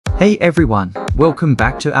Hey everyone, welcome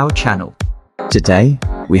back to our channel. Today,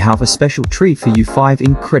 we have a special treat for you: 5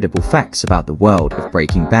 incredible facts about the world of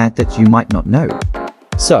Breaking Bad that you might not know.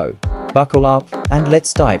 So, buckle up and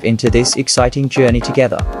let's dive into this exciting journey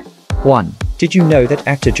together. 1. Did you know that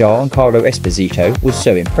actor Giancarlo Esposito was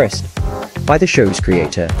so impressed by the show's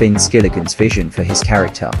creator Vince Gilligan's vision for his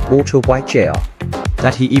character, Walter White Jr.,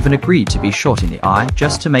 that he even agreed to be shot in the eye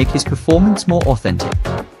just to make his performance more authentic?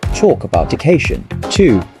 Talk about dedication.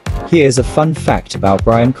 2. Here's a fun fact about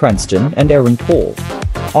Bryan Cranston and Aaron Paul.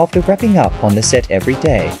 After wrapping up on the set every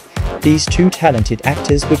day, these two talented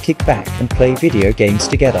actors would kick back and play video games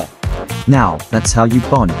together. Now, that's how you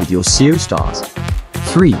bond with your CO stars.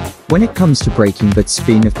 3. When it comes to Breaking Bad's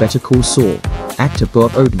spin of Better Call Saul, actor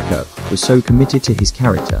Bob Odenkirk was so committed to his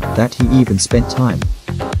character that he even spent time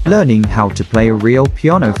learning how to play a real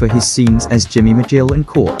piano for his scenes as Jimmy McGill in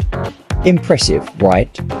court. Impressive,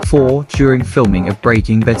 right? 4. During filming of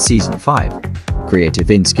Breaking Bad Season 5, creator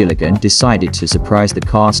Vince Gilligan decided to surprise the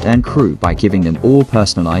cast and crew by giving them all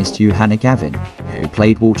personalized Johanna Gavin, who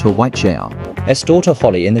played Walter White Jr. As daughter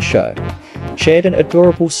Holly in the show shared an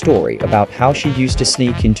adorable story about how she used to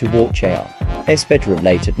sneak into Walt Jr.'s bedroom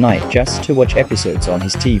late at night just to watch episodes on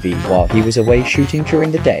his TV while he was away shooting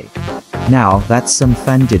during the day. Now that's some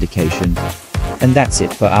fan dedication. And that's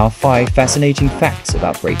it for our 5 fascinating facts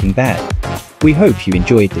about Breaking Bad. We hope you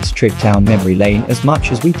enjoyed this trip down memory lane as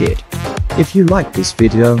much as we did. If you liked this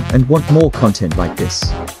video and want more content like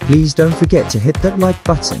this, please don't forget to hit that like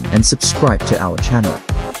button and subscribe to our channel.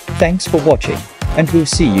 Thanks for watching, and we'll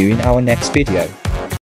see you in our next video.